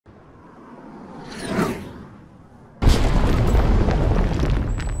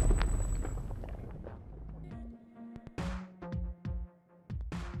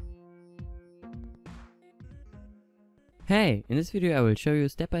Hey, in this video I will show you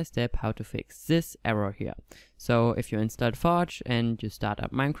step by step how to fix this error here. So if you install Forge and you start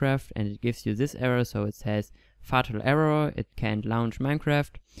up Minecraft and it gives you this error, so it says fatal error, it can't launch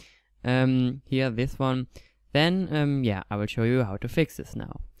Minecraft, here this one, then yeah, I will show you how to fix this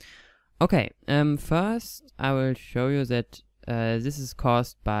now. Okay, first I will show you that this is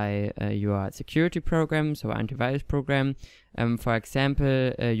caused by your security program, so antivirus program. For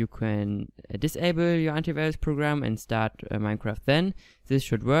example, you can disable your antivirus program and start Minecraft then. This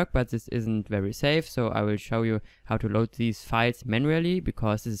should work, but this isn't very safe, so I will show you how to load these files manually,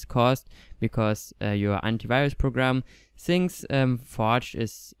 because this is caused because your antivirus program thinks Forge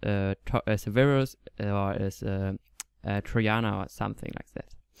is a virus or is a Trojan or something like that.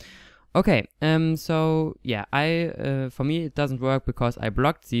 Okay, so yeah, for me it doesn't work because I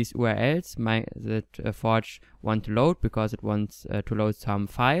blocked these URLs that Forge want to load, because it wants to load some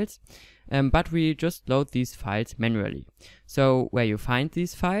files, but we just load these files manually. So where you find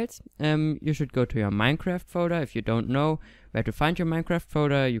these files, you should go to your Minecraft folder. If you don't know where to find your Minecraft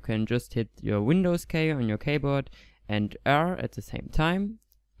folder, you can just hit your Windows key on your keyboard and R at the same time,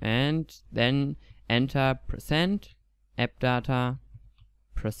 and then enter %appdata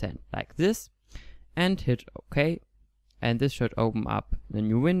like this and hit OK, and this should open up a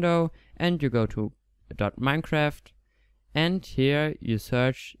new window, and you go to .minecraft and here you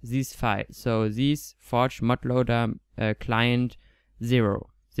search these files, so these Forge modloader client 0,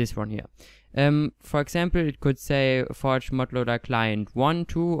 this one here. For example, it could say Forge modloader client 1,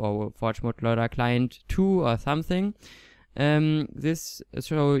 2 or Forge modloader client 2 or something.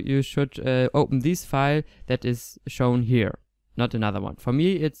 So you should open this file that is shown here, not another one. For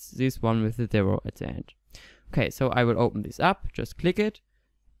me, it's this one with the 0 at the end. Okay, so I will open this up, just click it.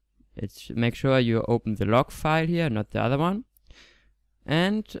 Make sure you open the log file here, not the other one.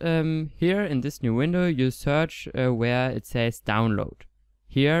 And here in this new window, you search where it says download.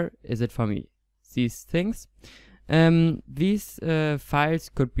 Here is it for me, these things. These files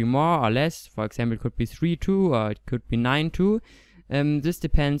could be more or less. For example, it could be 3.2 or it could be 9.2. This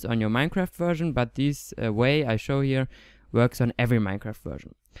depends on your Minecraft version, but this way I show here works on every Minecraft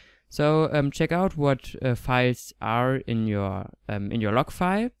version. So check out what files are in your log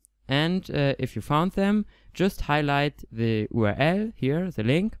file, and if you found them, just highlight the URL here, the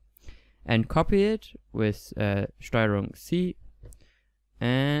link, and copy it with Steuerung C,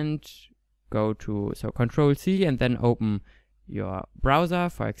 and go to Control C, and then open your browser,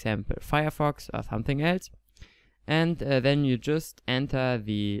 for example Firefox or something else, and then you just enter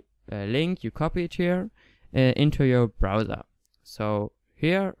the link you copied here into your browser. So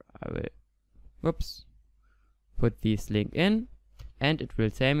here I will put this link in, and it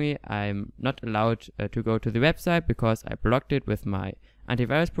will say me I'm not allowed to go to the website because I blocked it with my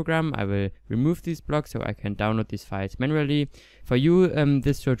antivirus program. I will remove these blocks so I can download these files manually. For you,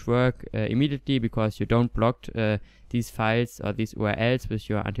 this should work immediately because you don't block these files or these URLs with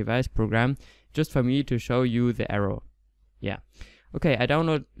your antivirus program. Just for me to show you the error. Yeah. Okay, I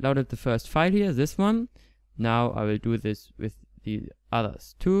downloaded the first file here, this one. Now I will do this with the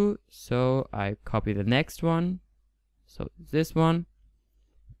others too. So I copy the next one, so this one,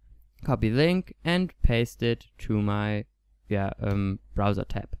 copy link and paste it to my browser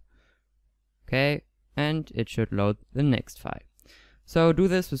tab. Okay, and it should load the next file. So do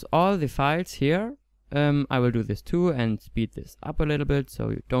this with all the files here. I will do this too and speed this up a little bit so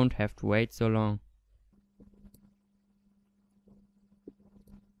you don't have to wait so long.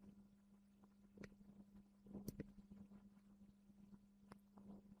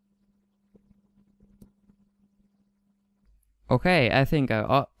 Okay, I think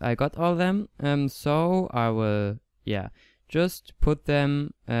I got all them, so I will, just put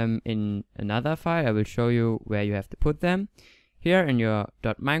them in another file. I will show you where you have to put them. Here in your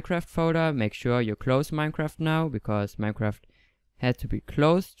 .minecraft folder, make sure you close Minecraft now, because Minecraft had to be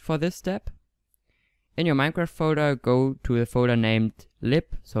closed for this step. In your Minecraft folder, go to the folder named lib,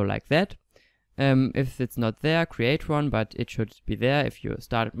 so like that. If it's not there, create one, but it should be there if you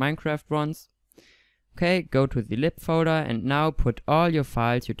started Minecraft once. Okay, go to the lib folder and now put all your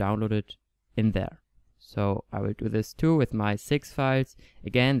files you downloaded in there. So I will do this too with my 6 files.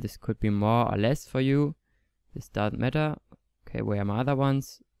 Again, this could be more or less for you. This doesn't matter. Okay, where are my other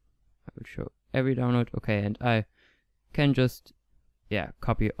ones? I will show every download. Okay, and I can just,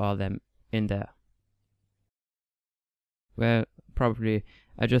 copy all them in there. Well, probably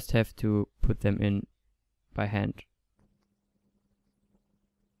I just have to put them in by hand.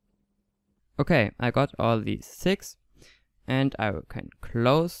 Okay, I got all these 6, and I can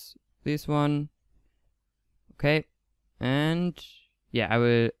close this one. Okay, and yeah, I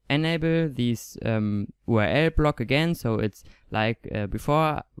will enable these URL block again, so it's like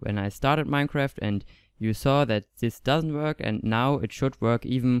before when I started Minecraft and you saw that this doesn't work, and now it should work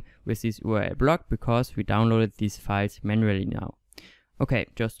even with this URL block because we downloaded these files manually now. Okay,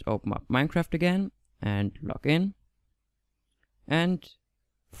 just open up Minecraft again and log in, and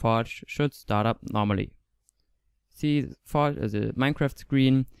Forge should start up normally. See Forge as a Minecraft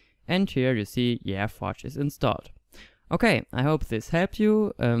screen, and here you see, yeah, Forge is installed. Okay, I hope this helped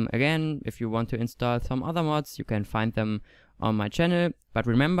you. Again, if you want to install some other mods, you can find them on my channel, but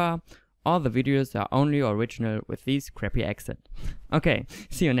remember, all the videos are only original with this crappy accent. Okay,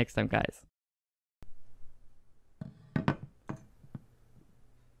 see you next time, guys.